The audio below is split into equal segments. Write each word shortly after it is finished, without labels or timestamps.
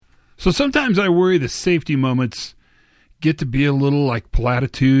So sometimes I worry the safety moments get to be a little like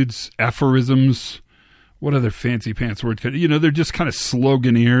platitudes, aphorisms, what other fancy pants words? They're just kind of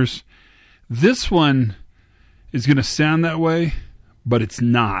sloganeers. This one is going to sound that way, but it's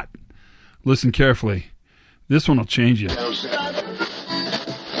not. Listen carefully. This one will change you.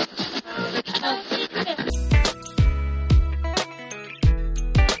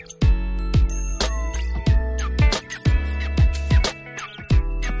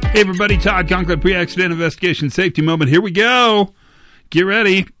 Hey everybody, Todd Conklin, Pre-Accident Investigation Safety Moment. Here we go. Get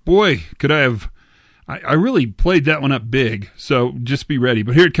ready. Boy, could I have... I really played that one up big, so just be ready.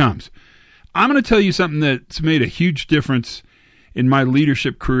 But here it comes. I'm going to tell you something that's made a huge difference in my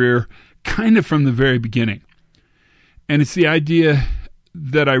leadership career kind of from the very beginning. And it's the idea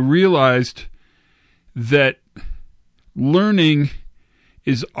that I realized that learning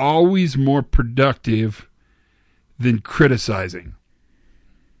is always more productive than criticizing.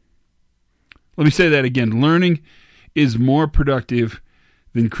 Let me say that again. Learning is more productive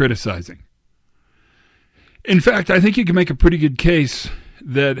than criticizing. In fact, I think you can make a pretty good case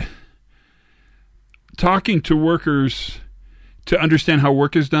that talking to workers to understand how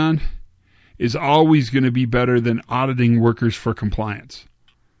work is done is always going to be better than auditing workers for compliance.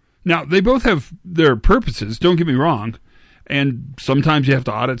 Now, they both have their purposes, don't get me wrong, and sometimes you have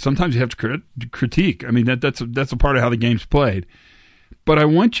to audit, sometimes you have to critique. I mean, that's a part of how the game's played. But I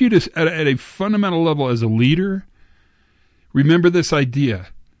want you to, at a fundamental level as a leader, remember this idea.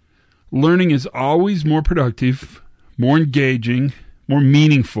 Learning is always more productive, more engaging, more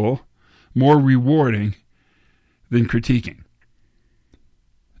meaningful, more rewarding than critiquing.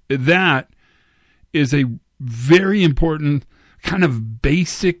 That is a very important kind of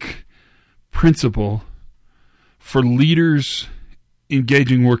basic principle for leaders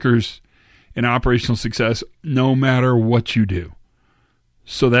engaging workers in operational success, no matter what you do.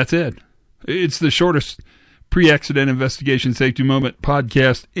 So that's it. It's the shortest Pre-Accident Investigation Safety Moment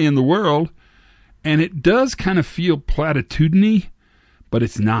podcast in the world, and it does kind of feel platitudinous, but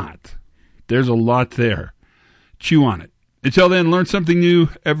it's not. There's a lot there. Chew on it. Until then, learn something new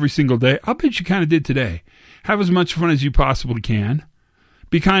every single day. I'll bet you kind of did today. Have as much fun as you possibly can.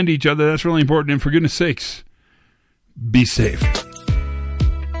 Be kind to each other. That's really important. And for goodness sakes, be safe.